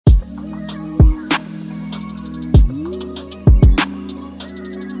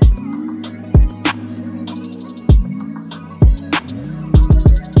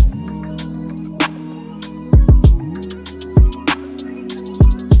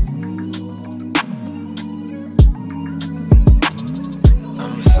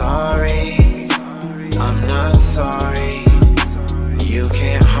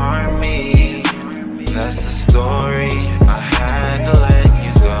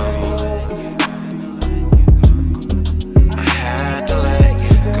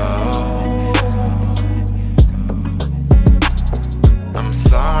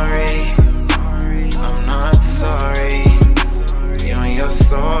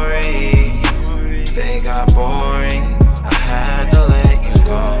got boring, I had to let you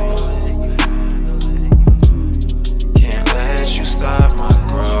go. Can't let you stop my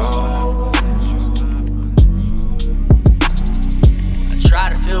growth. I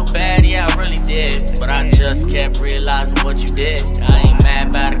tried to feel bad, yeah I really did, but I just kept realizing what you did. I ain't mad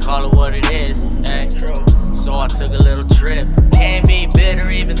about it, call it what it is, hey. So I took a little trip. Can't be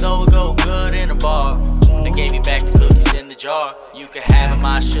bitter even though it go good in a bar. I gave you back the cookies in the jar. You could have them,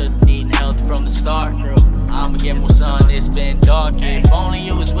 I should've eaten healthy from the start. I'ma get more sun, it's been dark. If only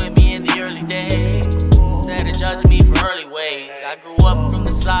you was with me in the early days, instead of judging me for early ways. I grew up from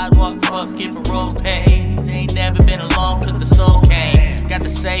the sidewalk, fuck if a road paved. Ain't never been alone cause the soul came. Got the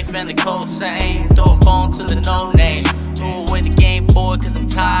safe and the code same. Throw a bone to the no names. Throw away the Game Boy cause I'm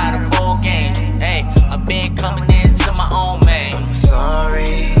tired of old games. Hey, I've been coming into my own man. I'm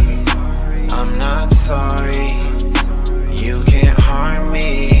sorry, I'm not sorry. You can't harm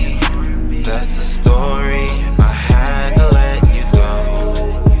me, that's the story. I had to let you go.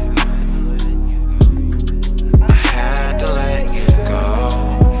 I had to let you go.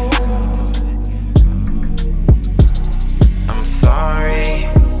 I'm sorry,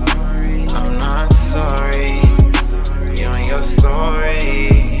 I'm not sorry. You and your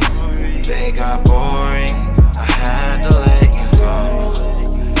stories, they got boring. I had to let you go.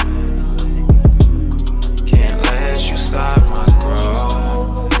 Can't let you stop my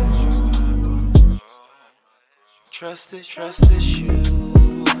growth. Trust issues,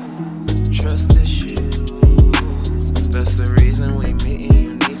 trust issues. That's the reason we meet and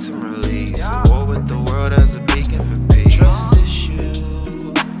you need some release. A war with the world as a beacon for peace. Trust issues,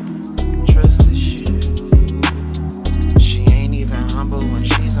 trust issues. She ain't even humble when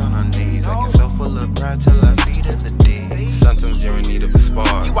she's on her knees. I get so full of pride till I feed her the D. Sometimes you're in need of a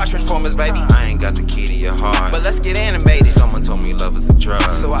spark. You watch Transformers, baby. I ain't got the key to your heart, but let's get animated. Someone told me love is a drug,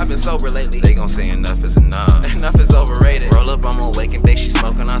 so I've been sober lately. They gon' say enough is enough. Enough is overrated. Roll up, I'm awake and bake. She's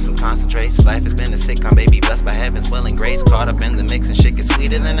smoking on some concentrates. Life has been a sitcom, baby, blessed by heaven's will and grace. Caught up in the mix and shit gets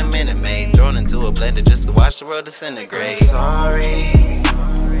sweeter than a Minute Maid. Thrown into a blender just to watch the world disintegrate. I'm sorry,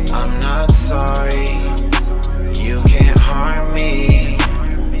 I'm not sorry. You can't harm me,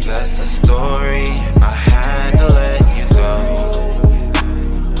 that's the story. I had to let you go.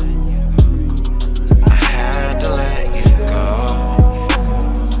 I had to let you go.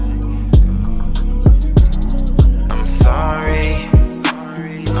 I'm sorry,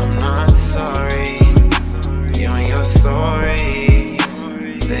 I'm not sorry. You and your stories,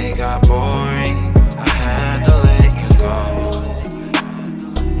 they got boring. I had to let you go.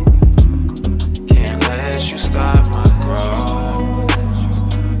 Can't let you stop my growth.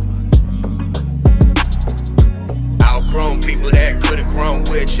 Outgrown people that could've grown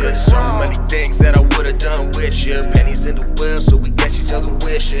with you. There's so many things that I would've done with you. Pennies in the wheel, so we get each other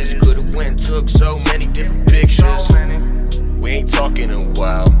wishes. Could've went and took so many different pictures. We ain't talking in a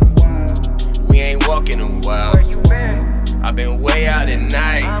while. We ain't walking in a while. I've been way out at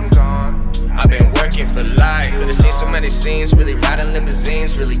night. I've been working for life. Could've seen so many scenes, really riding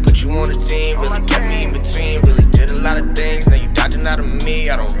limousines, really put you on the team, really kept me in between, really did a lot of things. Now you dodging out of me,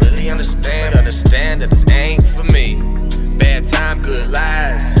 I don't really understand that this ain't for me. Bad time, good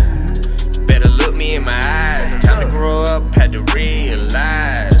lies. Better look me in my eyes. Time to grow up, had to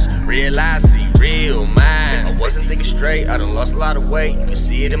realize, see real minds. I wasn't thinking straight, I done lost a lot of weight. You can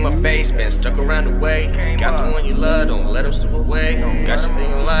see it in my face, been stuck around the way. If you got the one you love, don't let him slip away. Got you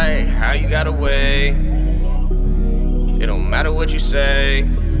thinking like, how you got away? It don't matter what you say,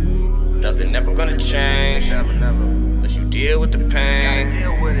 nothing ever gonna change unless you deal with the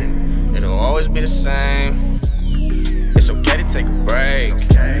pain. It'll always be the same. It's okay to take a break.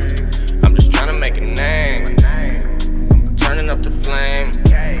 I'm just trying to make a name. I'm turning up the flame.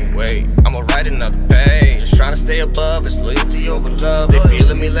 Wait, I'ma write another page. Just trying to stay above, it's loyalty over love. They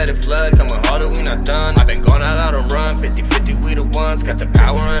feeling me, let it flood, coming harder, we not done. I've been going out on run, 50-50, we the ones. Got the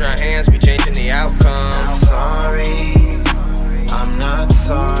power in our hands, we changing the outcome. I'm sorry, I'm not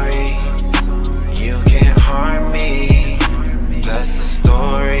sorry. You can't harm me, that's the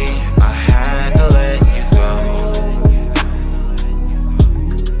story. I had to let you go.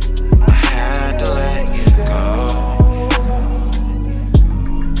 I had to let you go.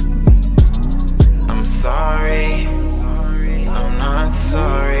 I'm sorry, I'm not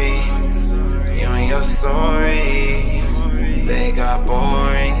sorry. You and your stories, they got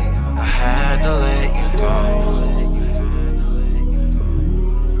boring. I had to let you go.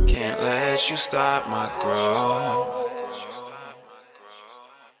 Can't let you stop my growth.